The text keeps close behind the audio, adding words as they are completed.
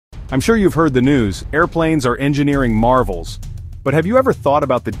I'm sure you've heard the news, airplanes are engineering marvels. But have you ever thought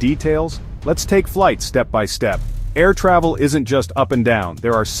about the details? Let's take flight step by step. Air travel isn't just up and down,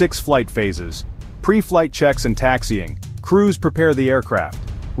 there are 6 flight phases. Pre-flight checks and taxiing. Crews prepare the aircraft.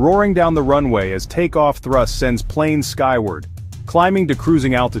 Roaring down the runway as takeoff thrust sends planes skyward. Climbing to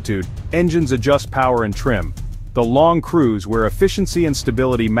cruising altitude, engines adjust power and trim. The long cruise where efficiency and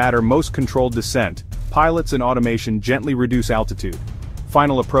stability matter most. Controlled descent. Pilots and automation gently reduce altitude.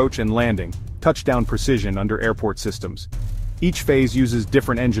 Final approach and landing, touchdown precision under airport systems. Each phase uses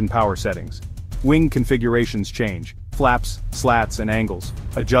different engine power settings. Wing configurations change, flaps, slats and angles,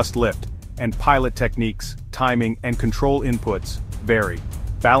 adjust lift, and pilot techniques, timing and control inputs vary.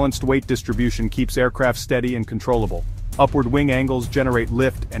 Balanced weight distribution keeps aircraft steady and controllable. Upward wing angles generate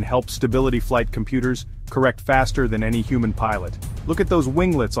lift and help stability. Flight computers correct faster than any human pilot. Look at those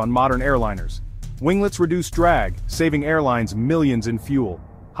winglets on modern airliners. Winglets reduce drag, saving airlines millions in fuel.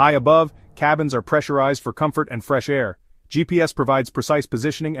 High above, cabins are pressurized for comfort and fresh air. GPS provides precise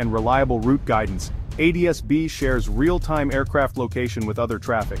positioning and reliable route guidance. ADS-B shares real-time aircraft location with other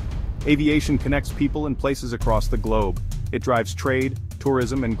traffic. Aviation connects people and places across the globe. It drives trade,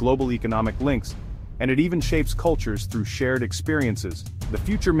 tourism and global economic links. And it even shapes cultures through shared experiences. The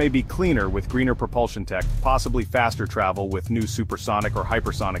future may be cleaner with greener propulsion tech, possibly faster travel with new supersonic or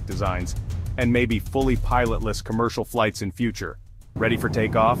hypersonic designs, and maybe fully pilotless commercial flights in future. Ready for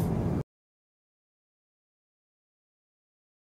takeoff?